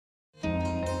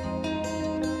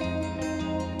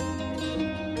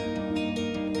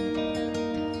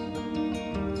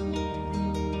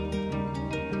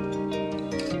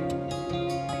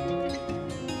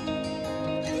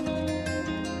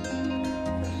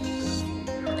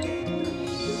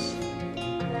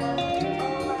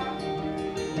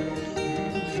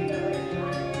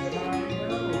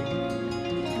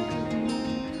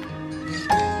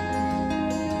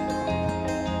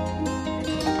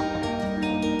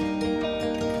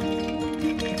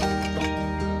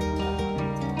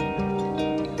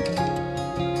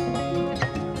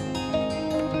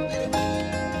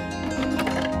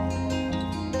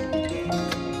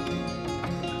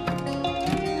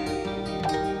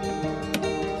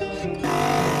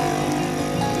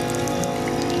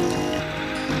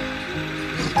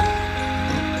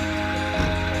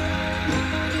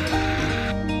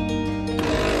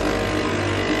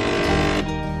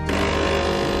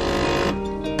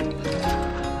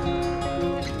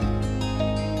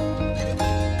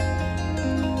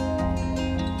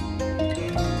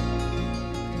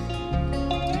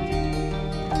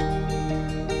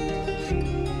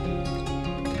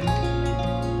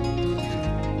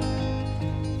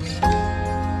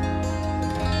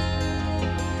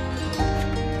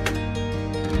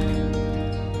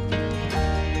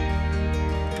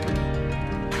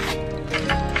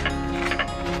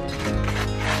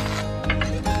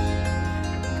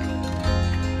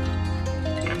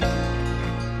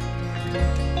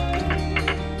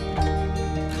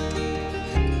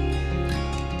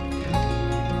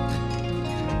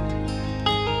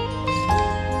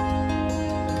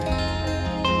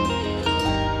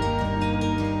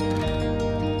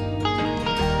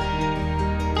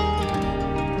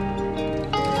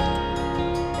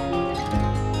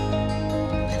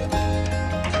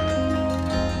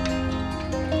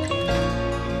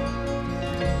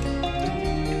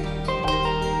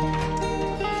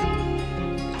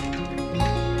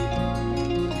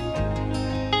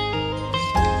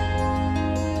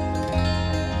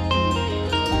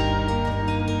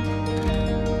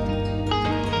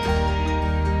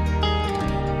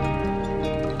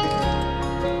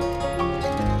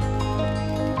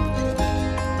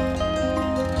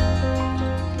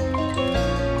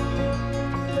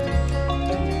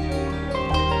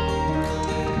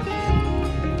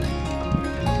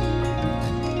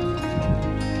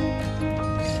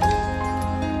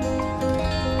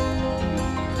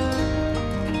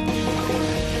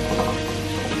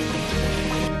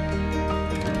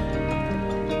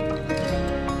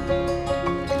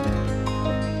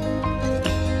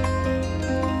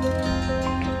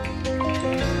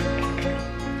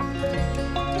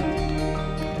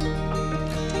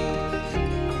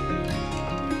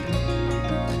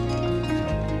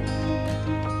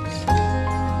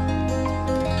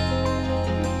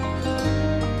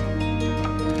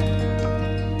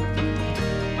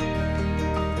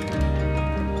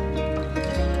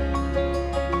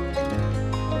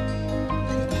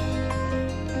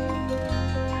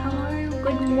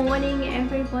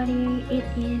everybody, it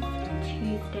is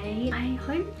Tuesday. I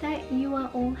hope that you are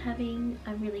all having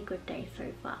a really good day so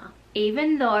far.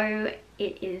 Even though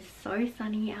it is so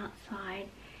sunny outside,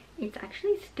 it's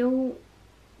actually still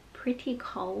pretty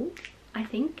cold. I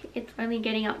think it's only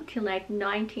getting up to like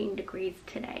 19 degrees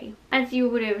today. As you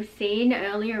would have seen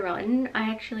earlier on,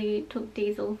 I actually took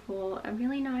Diesel for a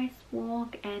really nice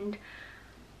walk and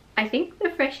I think the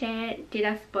fresh air did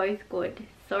us both good.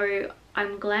 So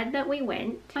I'm glad that we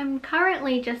went. I'm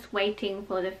currently just waiting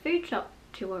for the food shop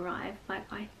to arrive, but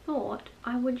I thought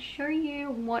I would show you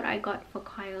what I got for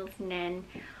Kyle's nan.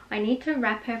 I need to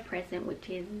wrap her present, which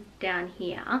is down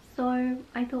here, so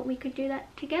I thought we could do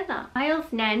that together.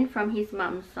 Kyle's nan from his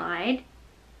mum's side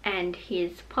and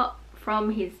his pop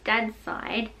from his dad's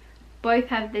side both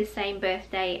have the same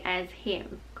birthday as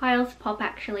him. Kyle's pop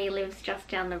actually lives just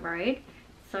down the road,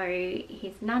 so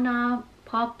his nana,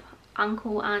 pop,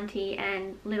 uncle, auntie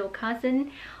and little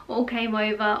cousin all came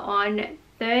over on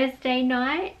Thursday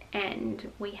night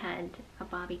and we had a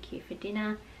barbecue for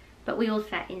dinner, but we all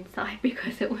sat inside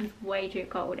because it was way too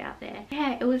cold out there.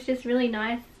 Yeah, it was just really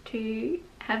nice to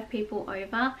have people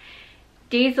over.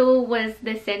 Diesel was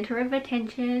the center of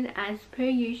attention as per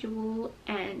usual,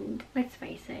 and let's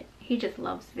face it, he just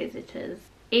loves visitors.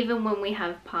 Even when we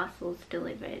have parcels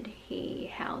delivered,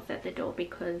 he howls at the door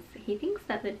because he thinks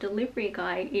that the delivery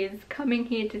guy is coming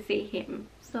here to see him.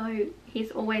 So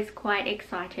he's always quite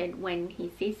excited when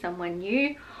he sees someone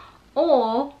new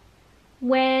or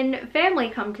when family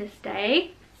come to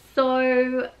stay.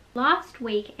 So last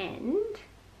weekend,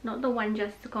 not the one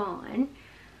just gone,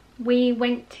 we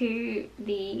went to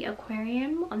the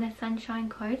aquarium on the Sunshine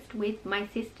Coast with my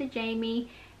sister Jamie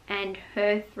and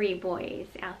her 3 boys,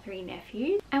 our 3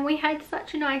 nephews, and we had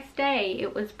such a nice day.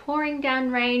 It was pouring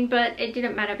down rain, but it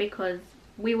didn't matter because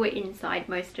we were inside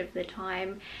most of the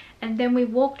time. And then we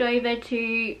walked over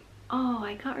to, oh,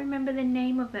 I can't remember the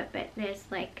name of it, but there's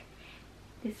like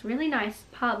this really nice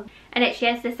pub and it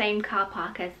shares the same car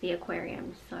park as the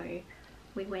aquarium, so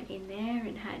we went in there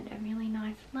and had a really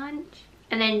nice lunch.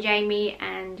 And then Jamie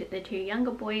and the 2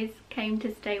 younger boys came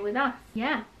to stay with us.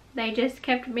 Yeah, they just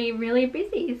kept me really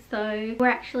busy. So we're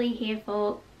actually here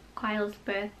for Kyle's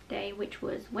birthday, which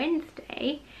was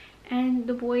Wednesday, and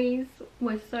the boys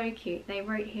were so cute. They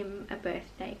wrote him a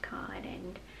birthday card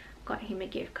and got him a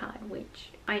gift card, which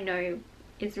I know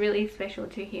is really special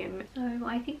to him. So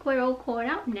I think we're all caught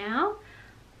up now.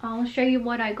 I'll show you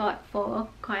what I got for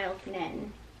Kyle's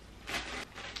nan.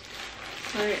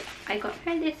 So I got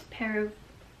her this pair of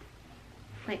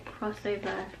like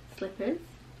crossover slippers,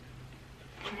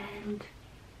 and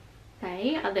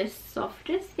they are the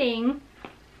softest thing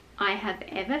I have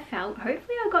ever felt.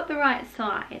 Hopefully I got the right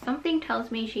size. Something tells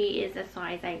me she is a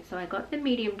size 8, so I got the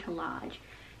medium to large.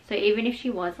 So even if she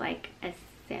was like a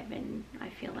 7, I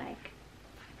feel like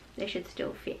they should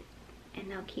still fit and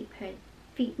they'll keep her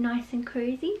feet nice and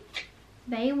cozy.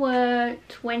 They were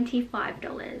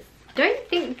 $25. Don't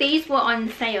think these were on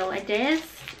sale. Adairs,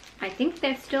 I think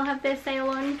they still have their sale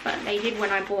on, but they did when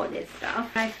I bought this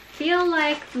stuff. I feel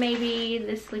like maybe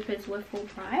the slippers were full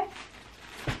price.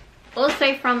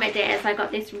 Also from Adairs, I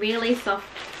got this really soft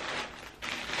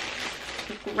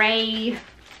grey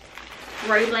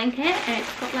throw blanket, and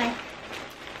it's got like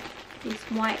this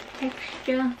white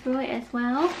texture through it as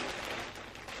well.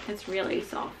 It's really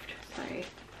soft, so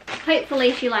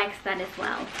hopefully she likes that as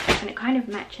well. And it kind of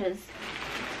matches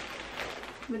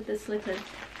with the slippers.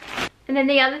 And then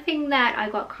the other thing that I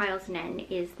got Kyle's nan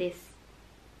is this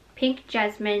pink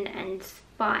jasmine and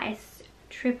spice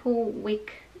triple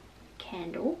wick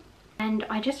candle, and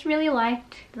I just really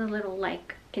liked the little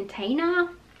like container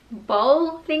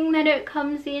bowl thing that it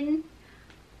comes in.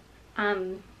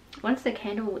 Once the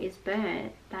candle is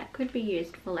burnt, that could be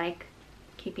used for like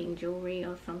keeping jewelry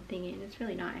or something in. It's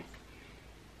really nice.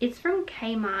 It's from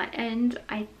Kmart and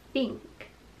I think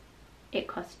it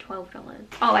cost $12.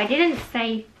 Oh, I didn't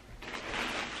say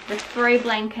the throw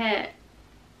blanket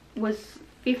was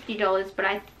 $50, but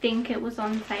I think it was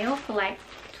on sale for like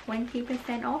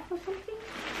 20% off or something,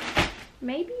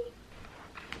 maybe.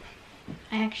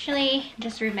 I actually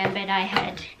just remembered I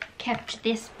had kept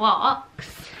this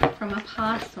box from a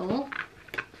parcel.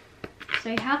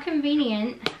 So how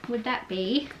convenient would that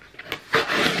be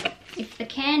if the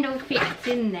candle fits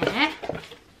in there?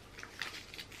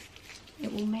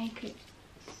 It will make it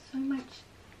so much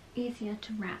easier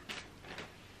to wrap.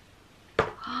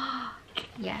 Oh,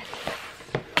 yes,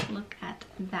 look at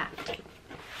that.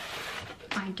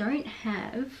 I don't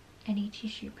have any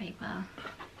tissue paper.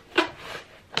 I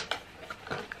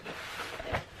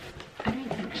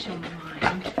don't think she'll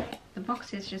mind. The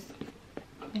box is just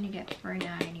gonna get thrown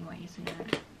out anyway, isn't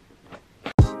it?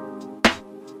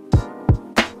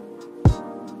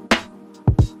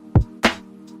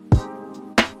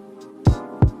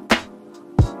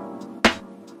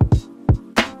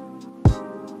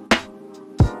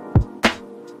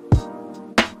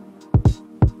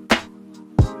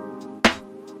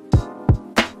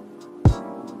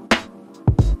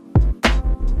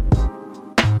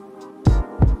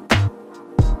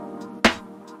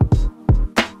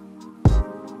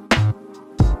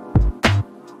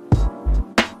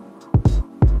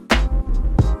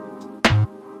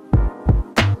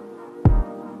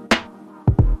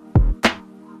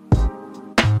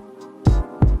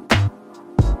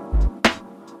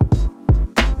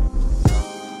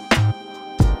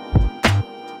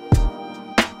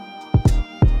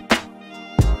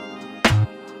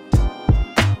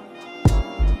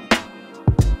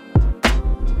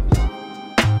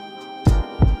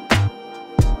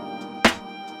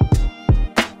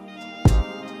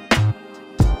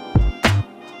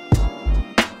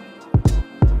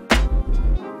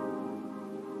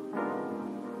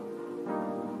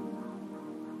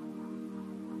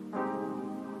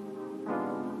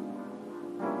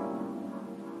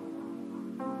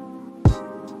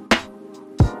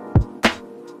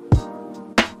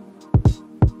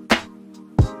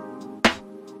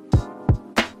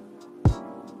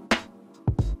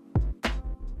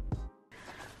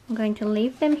 I'm going to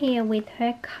leave them here with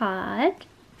her card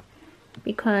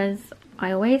because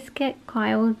I always get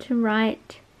Kyle to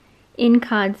write in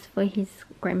cards for his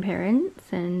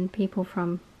grandparents and people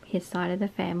from his side of the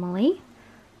family.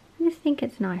 I just think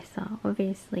it's nicer.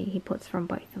 Obviously he puts from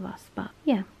both of us, but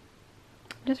yeah.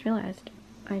 I just realised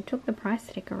I took the price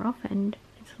sticker off and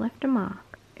it's left a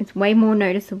mark. It's way more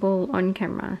noticeable on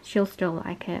camera. She'll still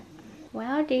like it.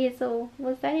 Wow, Diesel,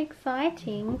 was that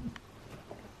exciting?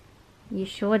 You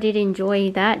sure did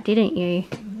enjoy that, didn't you?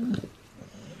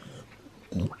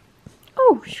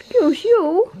 Oh, excuse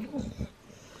you.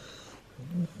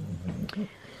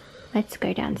 Let's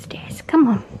go downstairs. Come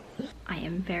on. I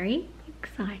am very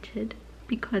excited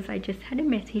because I just had a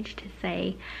message to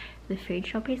say the food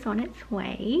shop is on its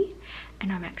way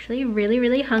and I'm actually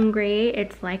really hungry.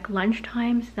 It's like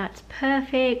lunchtime, so that's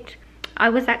perfect. I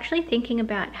was actually thinking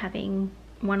about having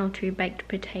 1 or 2 baked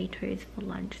potatoes for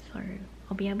lunch, so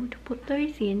I'll be able to put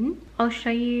those in. I'll show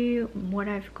you what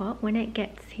I've got when it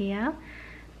gets here.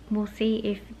 We'll see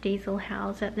if Diesel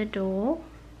howls at the door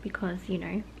because, you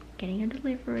know, getting a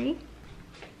delivery.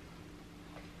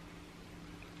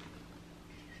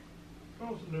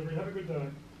 Oh, delivery. Have a good day.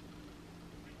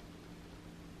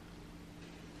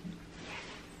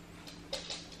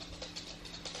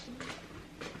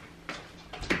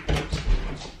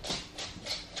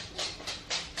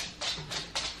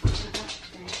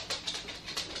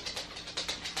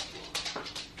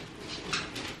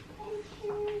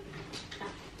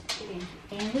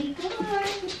 There we go.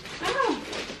 Oh.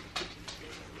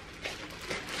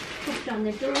 Hooked on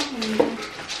the door handle.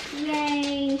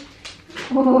 Yay.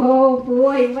 Oh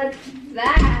boy, what's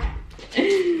that?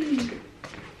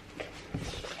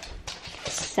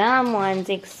 Someone's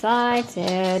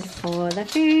excited for the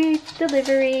food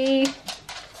delivery.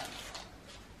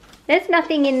 There's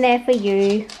nothing in there for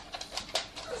you.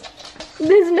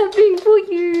 There's nothing for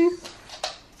you.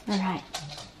 Alright,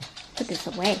 put this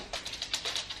away.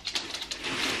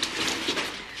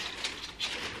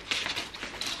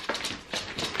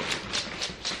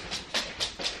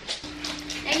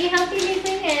 Are you helping me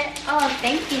bring it? Oh,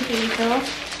 thank you, Diesel.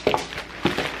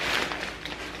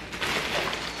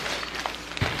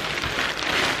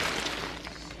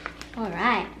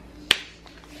 Alright.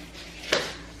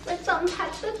 Let's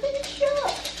unpack the food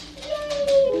shop.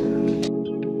 Yay!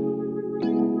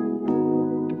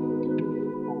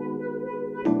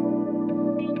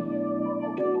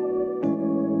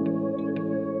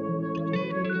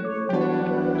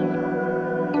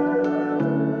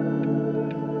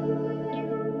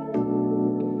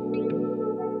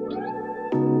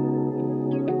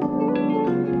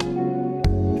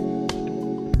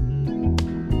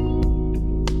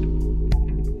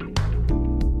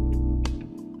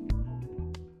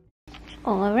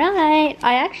 Alright,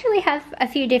 I actually have a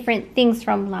few different things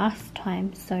from last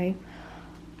time, so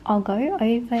I'll go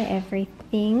over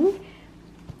everything.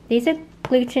 These are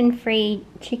gluten-free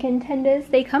chicken tenders.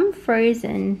 They come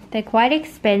frozen. They're quite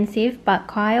expensive, but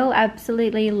Kyle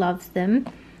absolutely loves them,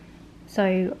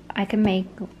 so I can make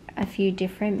a few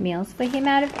different meals for him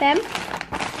out of them.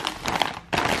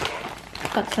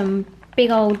 Got some big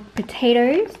old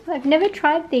potatoes. I've never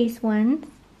tried these ones.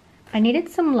 I needed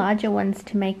some larger ones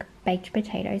to make baked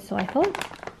potatoes, so I thought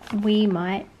we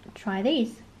might try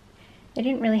these. They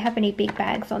didn't really have any big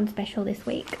bags on special this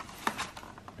week,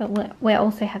 but we're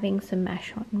also having some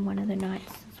mash on one of the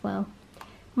nights as well.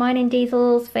 Mine and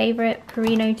Diesel's favorite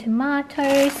Perino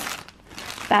tomatoes,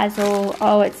 basil.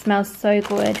 Oh, it smells so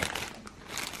good.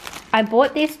 I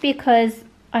bought this because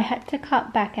I had to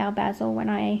cut back our basil when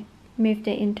I moved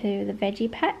it into the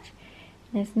veggie patch.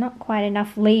 There's not quite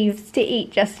enough leaves to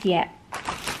eat just yet.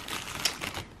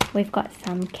 We've got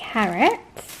some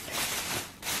carrots.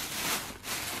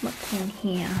 What's in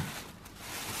here?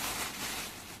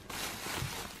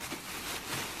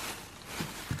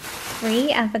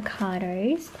 Three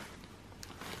avocados.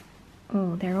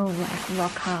 Oh, they're all like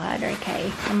rock hard.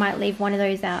 Okay, I might leave one of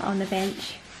those out on the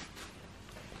bench.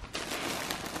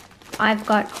 I've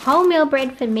got wholemeal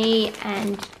bread for me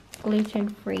and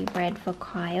gluten-free bread for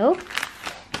Kyle.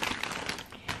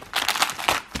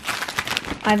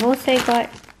 I've also got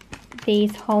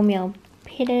these wholemeal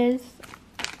pittas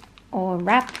or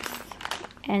wraps,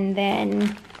 and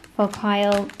then for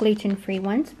Kyle gluten-free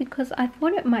ones because I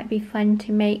thought it might be fun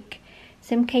to make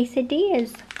some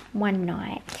quesadillas one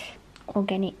night.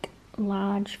 Organic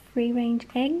large free-range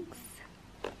eggs.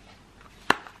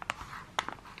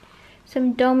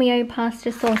 Some Domio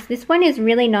pasta sauce. This one is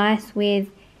really nice with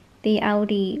the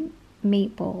Aldi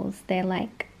meatballs. They're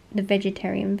like the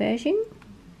vegetarian version.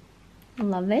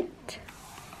 Love it.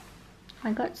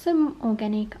 I got some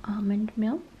organic almond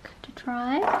milk to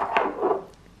try.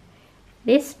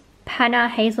 This panna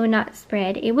hazelnut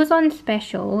spread, it was on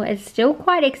special. It's still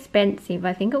quite expensive.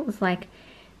 I think it was like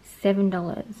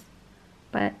 $7,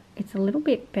 but it's a little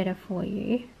bit better for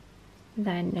you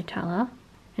than Nutella,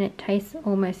 and it tastes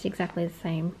almost exactly the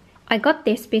same. I got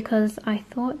this because I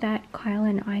thought that Kyle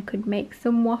and I could make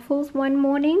some waffles one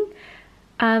morning.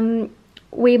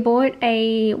 We bought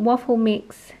a waffle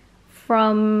mix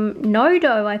from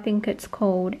Nodo, I think it's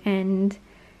called, and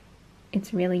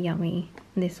it's really yummy.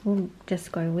 This will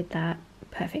just go with that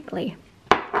perfectly.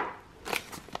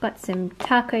 Got some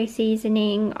taco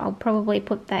seasoning. I'll probably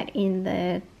put that in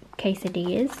the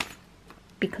quesadillas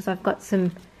because I've got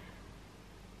some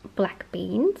black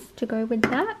beans to go with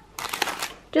that.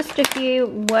 Just a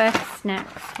few work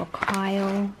snacks for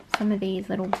Kyle. Some of these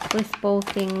little bliss ball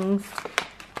things.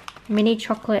 Mini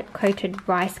chocolate coated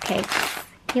rice cakes.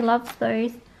 He loves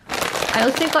those. I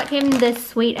also got him the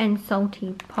sweet and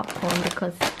salty popcorn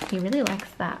because he really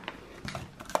likes that.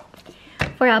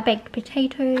 For our baked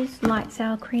potatoes, light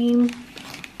sour cream.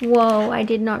 Whoa, I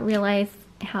did not realize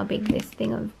how big this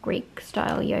thing of Greek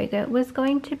style yogurt was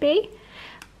going to be.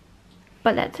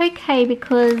 But that's okay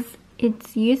because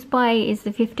its use by is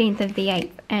the 15th of the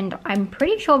 8th, and I'm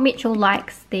pretty sure Mitchell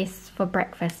likes this for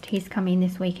breakfast. He's coming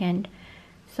this weekend,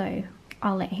 so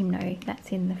I'll let him know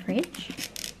that's in the fridge.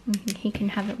 He can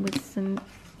have it with some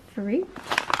fruit.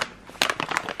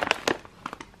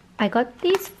 I got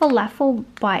these falafel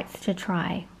bites to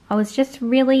try. I was just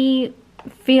really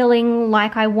feeling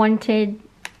like I wanted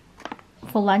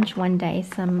for lunch one day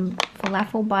some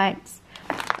falafel bites.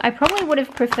 I probably would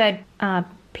have preferred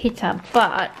pita,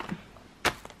 but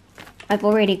I've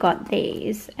already got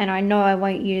these, and I know I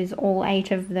won't use all 8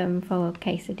 of them for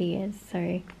quesadillas,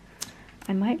 so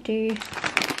I might do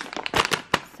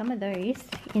some of those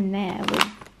in there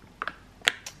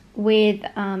with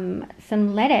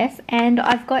some lettuce, and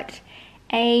I've got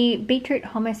a beetroot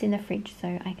hummus in the fridge,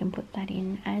 so I can put that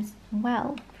in as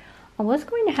well. I was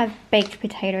going to have baked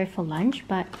potato for lunch,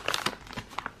 but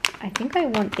I think I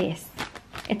want this.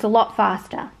 It's a lot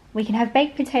faster. We can have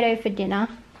baked potato for dinner.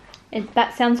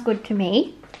 That sounds good to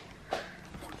me.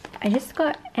 I just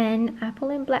got an apple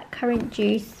and blackcurrant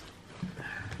juice,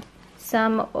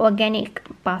 some organic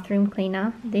bathroom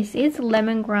cleaner. This is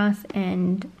lemongrass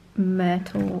and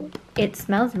myrtle. It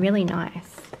smells really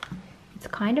nice. It's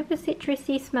kind of a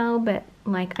citrusy smell, but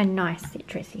like a nice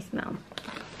citrusy smell.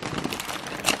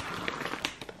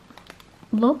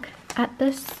 Look at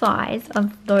the size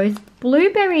of those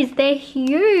blueberries. They're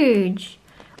huge.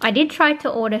 I did try to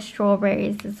order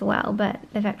strawberries as well, but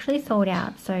they've actually sold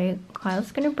out, so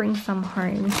Kyle's going to bring some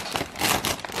home.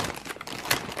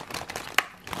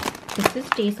 This is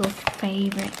Diesel's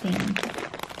favourite thing.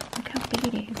 Look how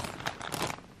big it is.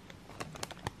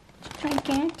 It's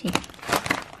gigantic.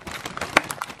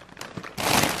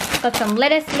 Got some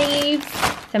lettuce leaves,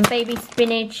 some baby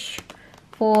spinach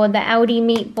for the Aldi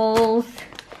meatballs.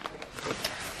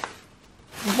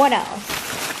 What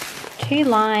else? 2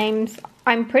 limes.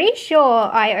 I'm pretty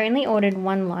sure I only ordered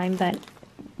 1 lime, but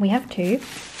we have 2.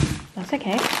 That's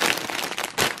okay.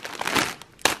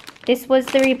 This was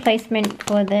the replacement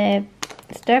for the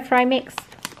stir fry mix.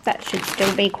 That should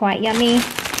still be quite yummy.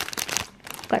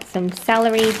 Got some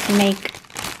celery to make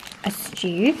a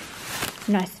stew.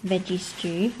 Nice veggie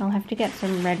stew. I'll have to get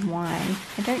some red wine.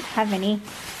 I don't have any.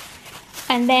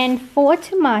 And then 4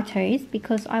 tomatoes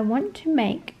because I want to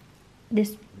make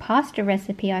this pasta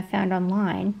recipe I found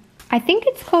online. I think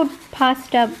it's called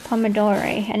pasta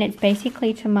pomodoro, and it's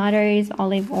basically tomatoes,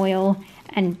 olive oil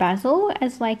and basil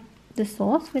as like the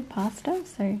sauce with pasta,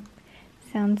 so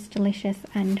sounds delicious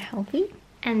and healthy.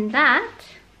 And that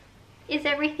is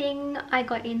everything I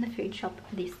got in the food shop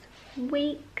this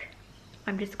week.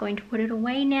 I'm just going to put it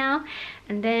away now,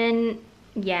 and then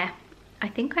yeah, I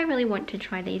think I really want to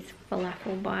try these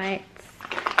falafel bites.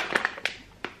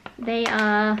 They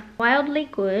are wildly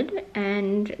good,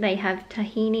 and they have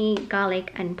tahini,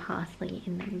 garlic and parsley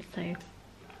in them, so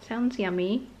sounds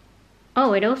yummy.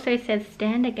 Oh, it also says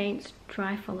stand against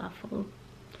dry falafel.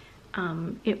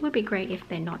 It would be great if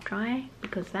they're not dry,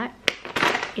 because that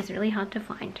is really hard to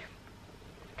find.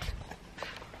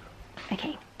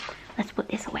 Okay, let's put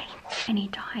this away. I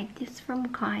need to hide this from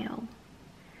Kyle,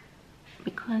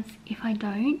 because if I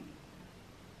don't,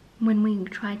 when we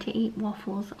try to eat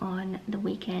waffles on the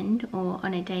weekend or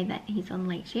on a day that he's on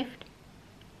late shift,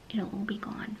 it'll all be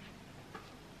gone.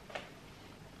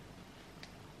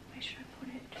 Where should I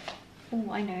put it?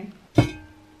 Oh, I know.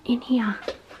 In here.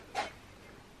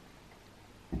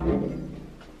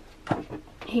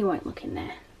 He won't look in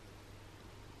there.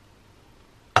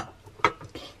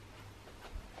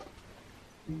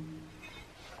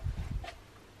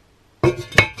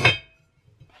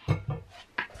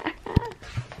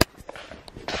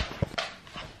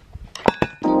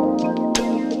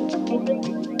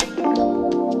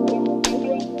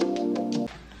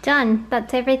 done.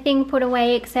 That's everything put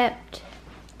away except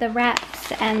the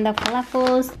wraps and the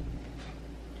falafels.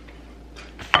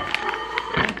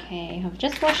 Okay, I've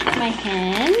just washed my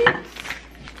hands.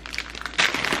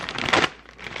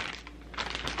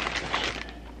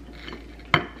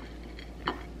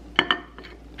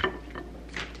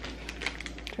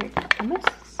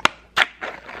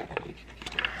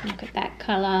 Look at that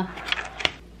colour.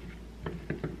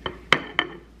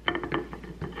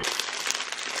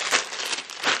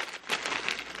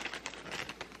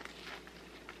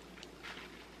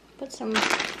 Put some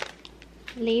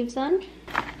leaves on.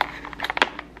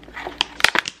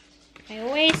 I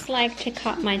always like to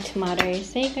cut my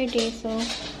tomatoes. There you go, Diesel.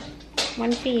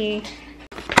 One for you.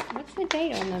 What's the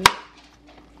date on them?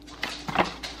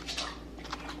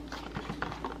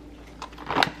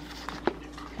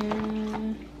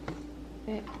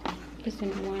 There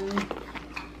isn't one.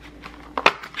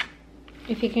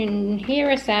 If you can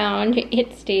hear a sound,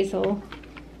 it's Diesel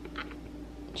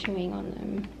chewing on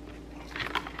them.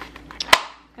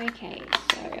 Okay,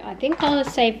 so I think I'll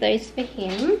save those for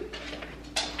him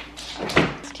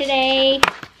today.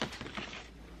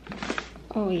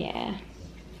 Oh yeah,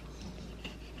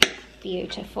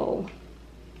 beautiful.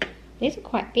 These are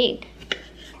quite big.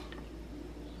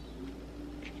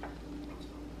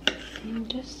 I'm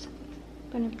just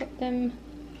gonna put them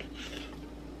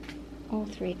all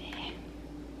through there.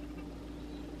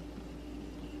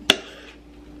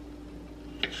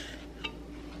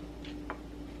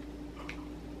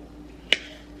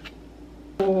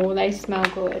 Oh, they smell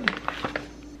good.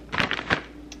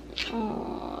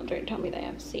 Oh, don't tell me they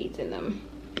have seeds in them.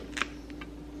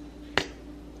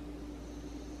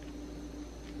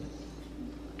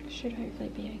 Should hopefully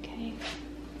be okay.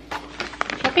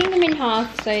 Chopping them in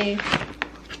half so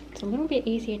it's a little bit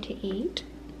easier to eat.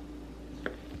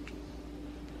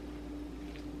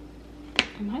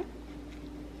 I might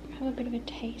have a bit of a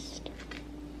taste.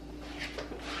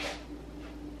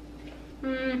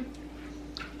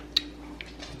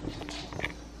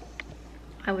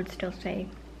 I would still say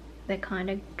they're kind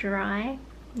of dry,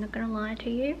 I'm not gonna lie to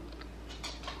you.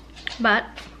 But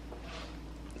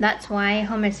that's why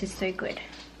hummus is so good.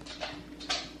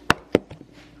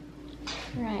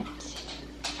 Right.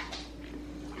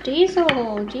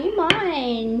 Diesel, do you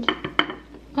mind?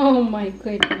 Oh my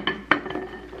goodness.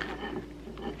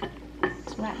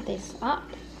 Let's wrap this up.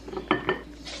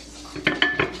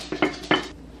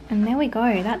 And there we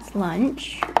go, that's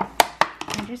lunch.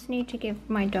 I just need to give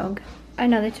my dog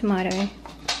another tomato.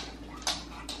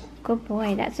 Good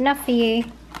boy, that's enough for you.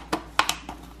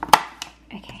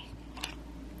 Okay,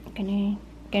 I'm gonna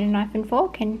get a knife and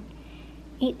fork and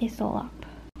eat this all up.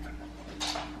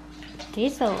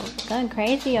 Diesel, going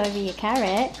crazy over your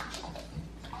carrot.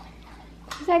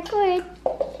 Is that good?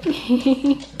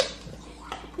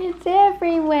 It's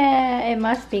everywhere. It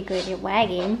must be good, you're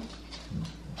wagging.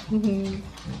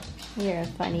 You're a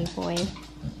funny boy.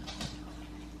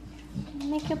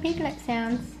 Make your piglet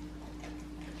sounds.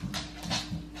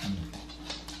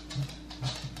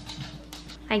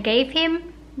 I gave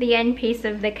him the end piece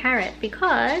of the carrot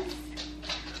because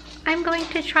I'm going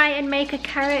to try and make a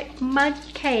carrot mud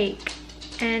cake,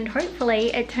 and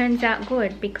hopefully it turns out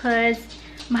good, because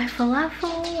my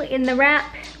falafel in the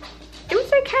wrap, it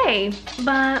was okay,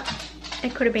 but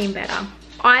it could have been better.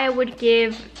 I would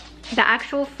give the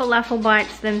actual falafel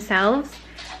bites themselves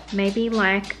maybe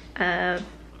like a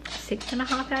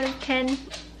 6.5 out of 10,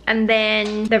 and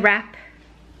then the wrap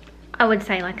I would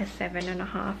say like a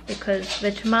 7.5, because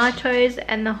the tomatoes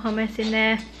and the hummus in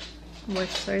there were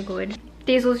so good.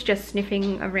 Diesel's just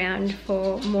sniffing around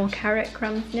for more carrot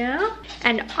crumbs now,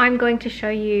 and I'm going to show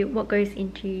you what goes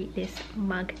into this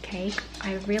mug cake.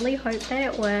 I really hope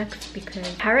that it works, because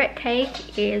carrot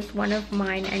cake is one of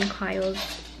mine and Kyle's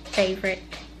favorite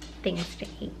things to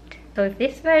eat. So if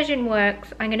this version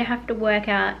works, I'm gonna have to work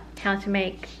out how to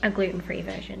make a gluten-free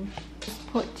version. Just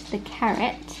put the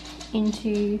carrot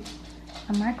into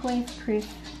a microwave-proof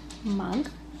mug.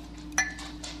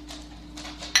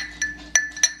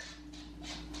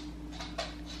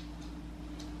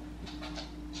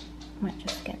 Might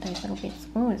just get those little bits.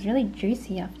 Oh, it's really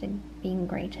juicy after being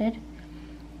grated.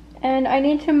 And I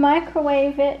need to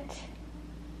microwave it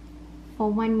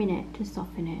for 1 minute to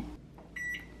soften it.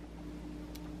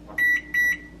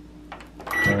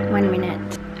 1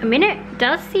 minute. A minute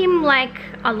does seem like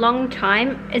a long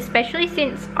time, especially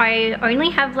since I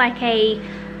only have like a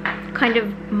kind of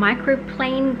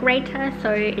microplane grater,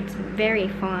 so it's very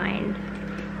fine.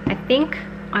 I think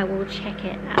I will check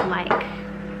it at like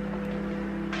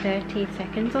 30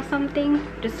 seconds or something,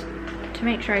 just to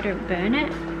make sure I don't burn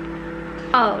it.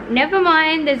 Oh, never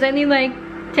mind, there's only like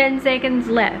 10 seconds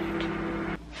left.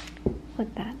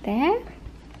 there.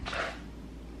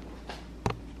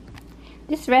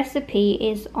 This recipe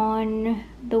is on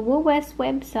the Woolworths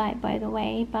website, by the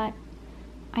way, but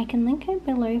I can link it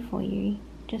below for you,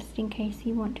 just in case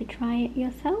you want to try it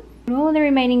yourself. Put all the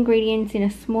remaining ingredients in a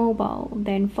small bowl,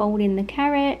 then fold in the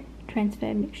carrot,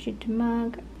 transfer mixture to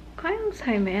mug. Kyle's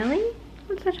home early.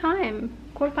 What's the time?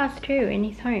 2:15 and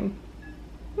he's home.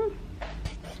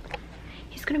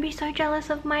 He's gonna be so jealous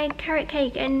of my carrot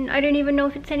cake, and I don't even know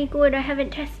if it's any good. I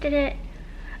haven't tested it.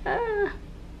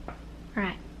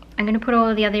 Alright, I'm gonna put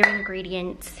all the other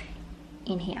ingredients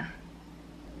in here.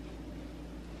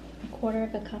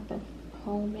 1/4 cup of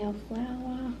wholemeal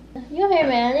flour. You're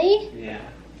home early? Yeah.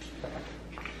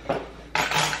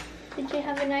 Did you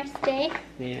have a nice day?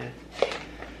 Yeah.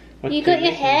 You got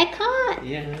your hair cut?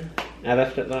 Yeah. I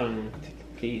left it long to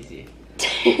please you.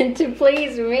 To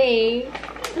please me.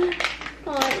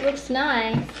 Oh, it looks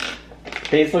nice.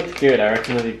 These look good. I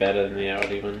reckon they'll be better than the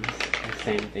Aldi ones. The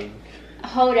same thing.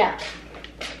 Hold up.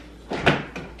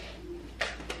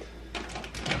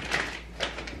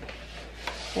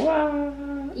 Wow.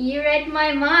 You read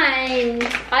my mind.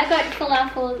 I got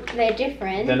falafel. They're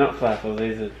different. They're not falafel.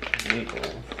 These are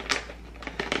meatballs.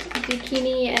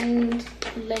 Zucchini and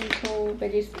lentil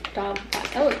veggie stuff.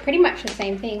 Oh, it's pretty much the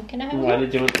same thing. Can I have Why one?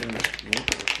 did you want them meatballs?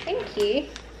 Thank you.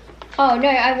 Oh no,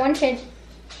 I wanted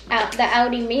the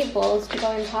Aldi meatballs to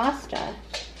go in pasta.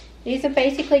 These are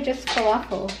basically just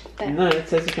falafel. But No, it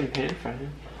says you can pan fry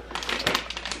them.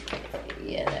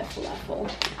 yeah, they're falafel.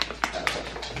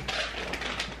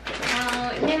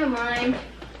 Oh, never mind.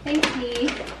 Thank you.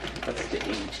 That's to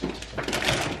eat.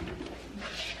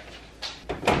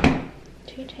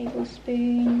 2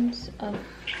 tablespoons of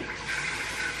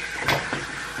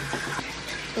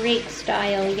Greek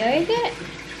style yogurt.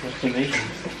 What do you mean?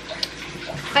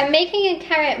 I'm making a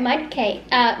carrot mug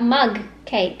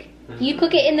cake. You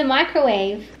cook it in the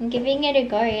microwave. I'm giving it a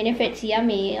go, and if it's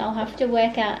yummy, I'll have to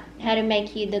work out how to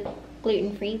make you the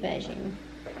gluten-free version.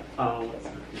 Oh, what's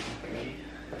not gluten-free?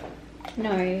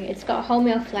 No, it's got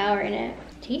wholemeal flour in it.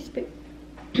 A teaspoon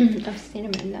of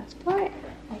cinnamon. That's quite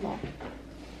a lot.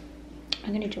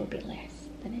 I'm gonna do a bit less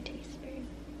than a teaspoon.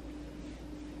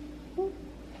 Ooh.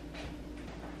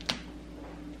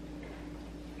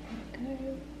 There we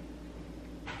go.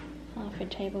 1/2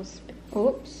 tablespoon.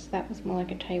 Oops, that was more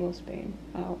like a tablespoon.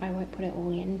 Oh, I won't put it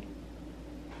all in.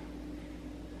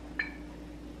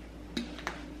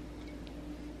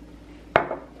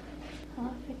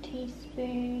 Half a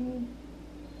teaspoon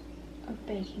of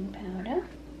baking powder.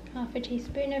 1/2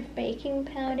 teaspoon of baking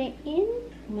powder in.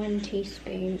 1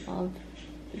 teaspoon of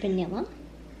vanilla.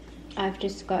 I've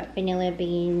just got vanilla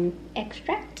bean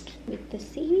extract with the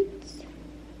seeds.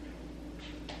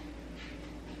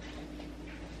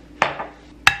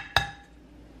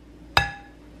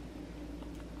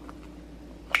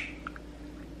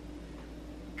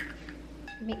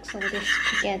 Mix all this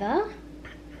together.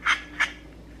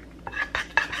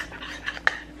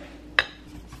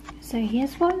 So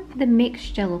here's what the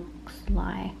mixture looks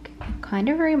like. It kind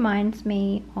of reminds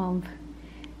me of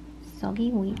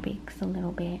soggy Weet-Bix a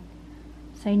little bit.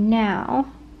 So now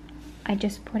I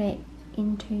just put it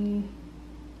into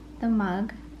the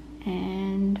mug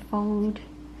and fold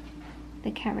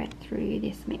the carrot through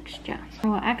this mixture.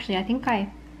 Well, actually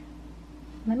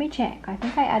let me check. I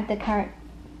think I add the carrot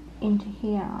into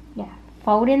here. Yeah,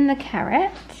 fold in the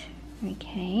carrot.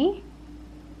 Okay.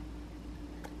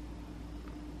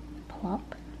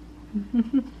 Plop.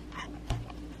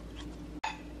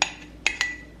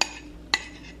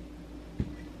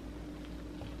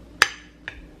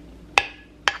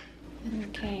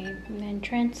 Okay, and then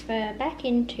transfer back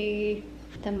into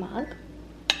the mug.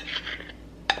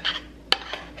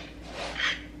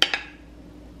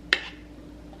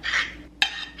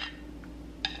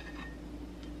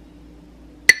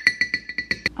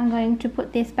 I'm going to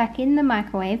put this back in the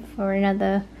microwave for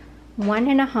another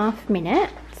 1.5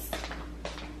 minutes.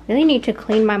 Really need to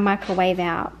clean my microwave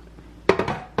out.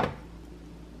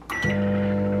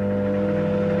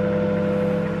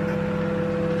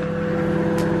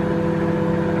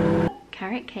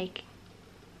 Carrot cake.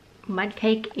 Mud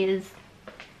cake is...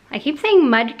 I keep saying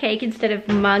mud cake instead of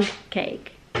mug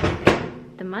cake.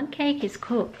 The mug cake is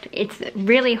cooked. It's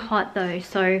really hot though,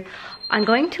 so I'm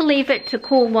going to leave it to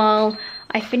cool while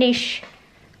I finish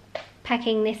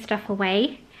packing this stuff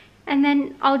away, and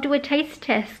then I'll do a taste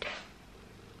test.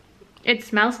 It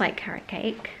smells like carrot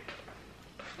cake.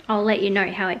 I'll let you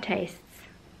know how it tastes.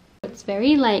 It's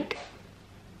very like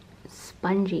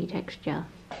spongy texture.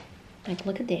 Like,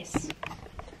 look at this.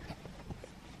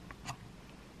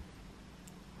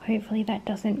 Hopefully that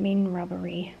doesn't mean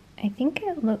rubbery. I think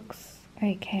it looks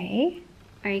okay.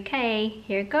 Okay,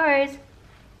 here it goes.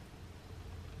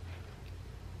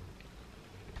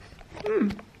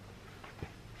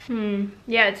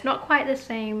 Yeah, it's not quite the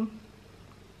same.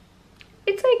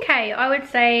 It's okay. I would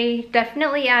say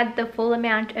definitely add the full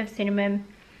amount of cinnamon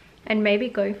and maybe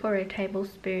go for a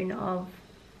tablespoon of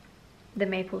the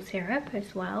maple syrup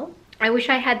as well. I wish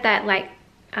I had that, like,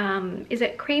 is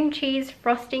it cream cheese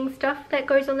frosting stuff that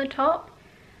goes on the top?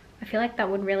 I feel like that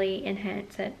would really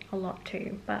enhance it a lot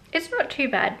too, but it's not too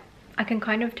bad. I can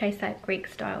kind of taste that Greek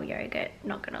style yogurt,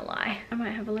 not gonna lie. I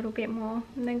might have a little bit more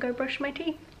and then go brush my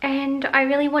teeth. And I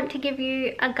really want to give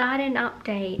you a garden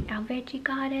update. Our veggie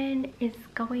garden is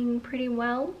going pretty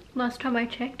well. Last time I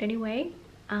checked anyway.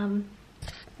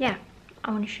 Yeah,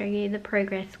 I want to show you the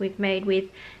progress we've made with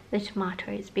the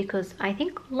tomatoes, because I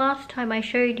think last time I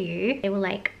showed you, they were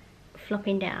like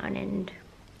flopping down and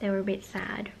they were a bit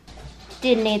sad.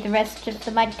 Didn't eat the rest of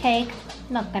the mud cake,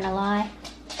 not gonna lie.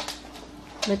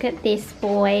 Look at this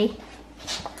boy.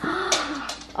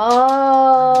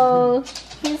 Oh,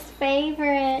 his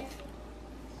favorite.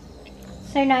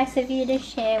 So nice of you to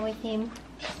share with him.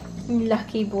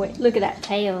 Lucky boy. Look at that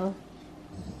tail.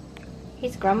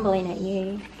 He's grumbling at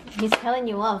you. He's telling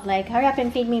you off, like, hurry up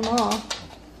and feed me more.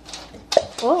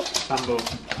 Oh. Bumble.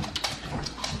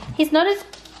 He's not as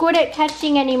good at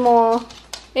catching anymore.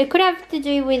 It could have to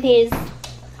do with his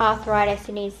arthritis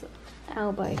in his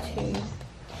elbow too.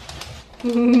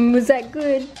 Was that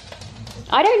good?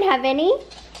 I don't have any.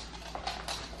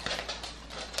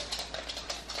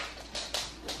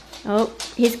 Oh,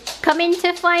 he's coming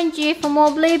to find you for more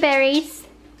blueberries.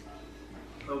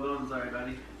 Hold on, sorry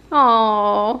buddy.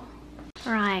 Oh.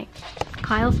 Right,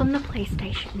 Kyle's on the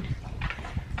PlayStation.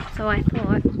 So I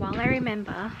thought, while I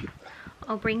remember,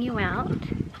 I'll bring you out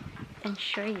and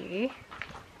show you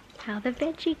how the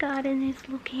veggie garden is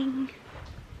looking.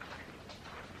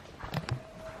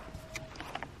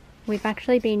 We've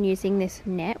actually been using this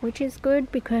net, which is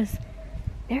good because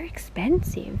they're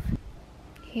expensive.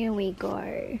 Here we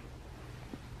go.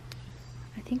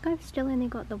 I think I've still only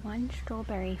got the one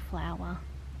strawberry flower.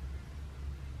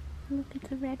 Look,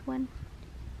 it's a red one.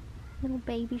 Little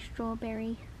baby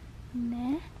strawberry in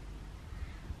there.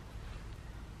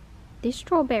 This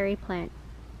strawberry plant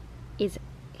is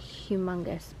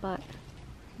humongous, but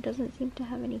it doesn't seem to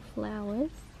have any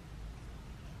flowers.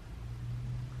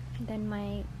 And then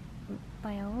my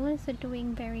violas are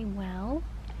doing very well.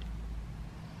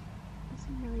 There's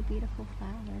some really beautiful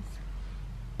flowers.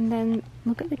 And then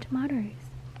look at the tomatoes.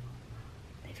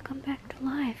 They've come back to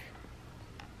life.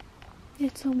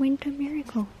 It's a winter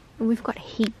miracle. And we've got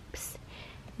heaps.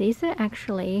 These are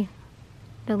actually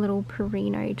the little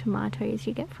Perino tomatoes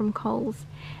you get from Coles,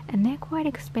 and they're quite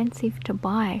expensive to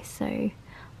buy, so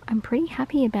I'm pretty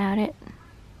happy about it,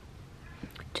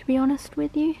 to be honest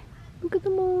with you. Look at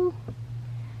them all.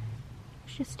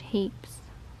 It's just heaps.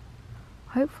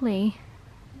 Hopefully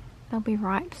they'll be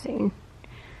ripe soon.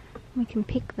 We can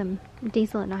pick them.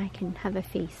 Diesel and I can have a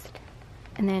feast.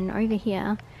 And then over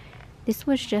here, this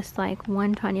was just like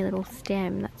one tiny little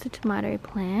stem. That's a tomato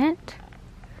plant.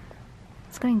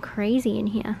 It's going crazy in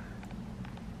here.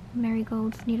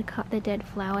 Marigolds need to cut the dead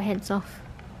flower heads off.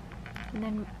 And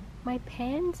then my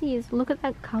pansies, look at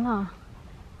that colour.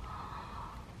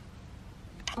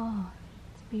 Oh,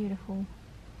 it's beautiful.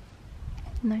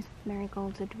 And those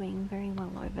marigolds are doing very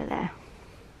well over there.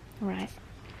 Right,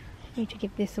 need to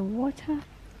give this a water.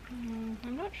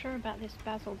 I'm not sure about this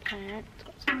basil plant. It's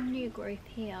got some new growth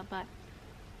here, but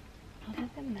other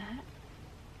than that,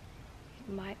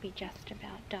 it might be just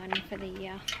about done for the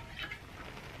year.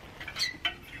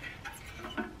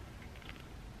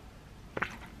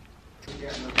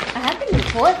 I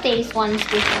haven't bought these ones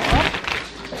before.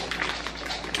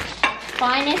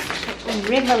 Finest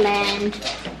Riverland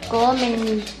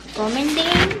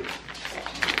Gourmandine.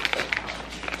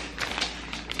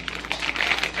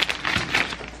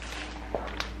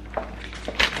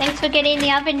 Thanks for getting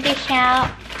the oven dish out.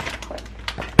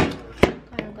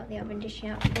 I've got the oven dish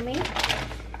out for me.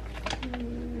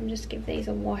 I'll just give these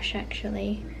a wash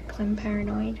actually, because I'm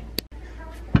paranoid.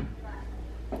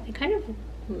 They're kind of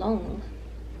long.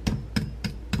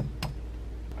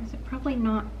 Is it probably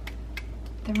not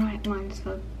the right ones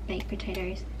for baked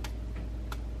potatoes?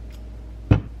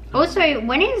 Also,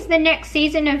 when is the next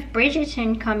season of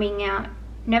Bridgerton coming out?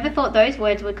 Never thought those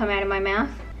words would come out of my mouth.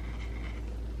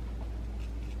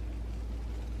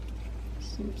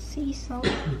 Some sea salt.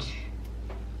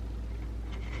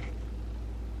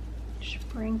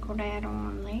 Sprinkle that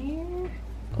on there.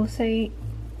 Also,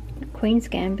 Queen's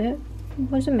Gambit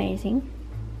was amazing.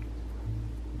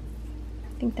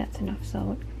 I think that's enough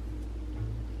salt.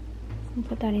 And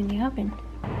put that in the oven.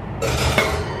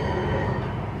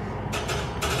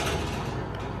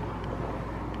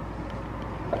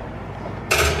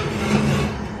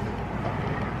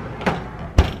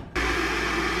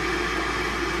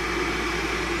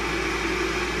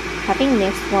 having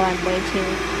this while I'm waiting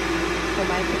for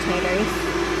my potatoes.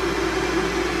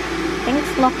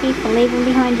 Thanks, Lockie, for leaving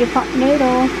behind your pot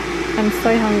noodle. I'm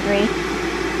so hungry.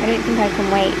 I don't think I can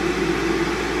wait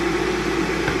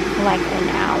for like an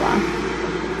hour.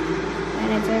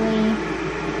 And it's only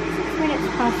 6 minutes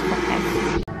past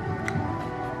 5.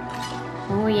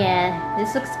 Oh yeah,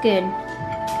 this looks good.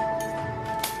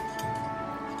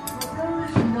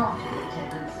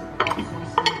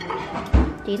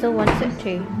 Diesel wants it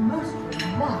too.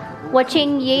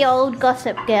 Watching Ye Old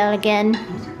Gossip Girl again.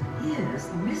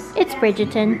 It's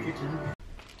Bridgerton.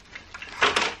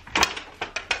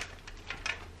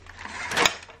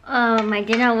 Oh, my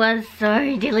dinner was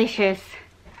so delicious.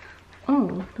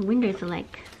 Oh, the windows are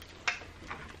like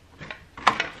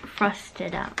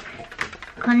frosted up.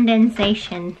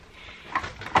 Condensation.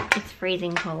 It's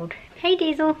freezing cold. Hey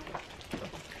Diesel.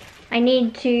 I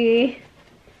need to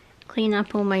clean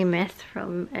up all my mess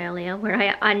from earlier where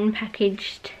I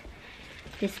unpackaged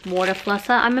this water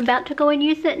flosser. I'm about to go and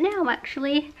use it now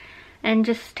actually and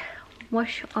just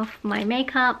wash off my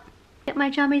makeup, get my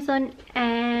jammies on,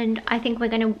 and I think we're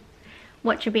going to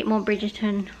watch a bit more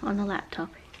Bridgerton on the laptop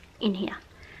in here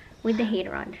with the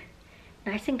heater on.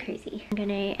 Nice and cozy. I'm going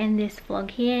to end this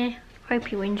vlog here.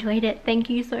 Hope you enjoyed it. Thank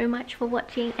you so much for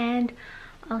watching and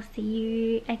I'll see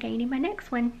you again in my next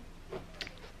one.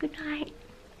 Good night.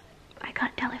 I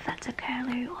can't tell if that's a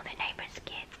curlew or the neighbour's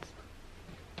kids.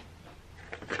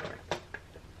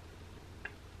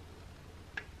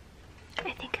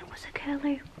 I think it was a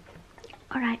curlew.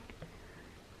 Alright,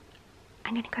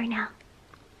 I'm gonna go now.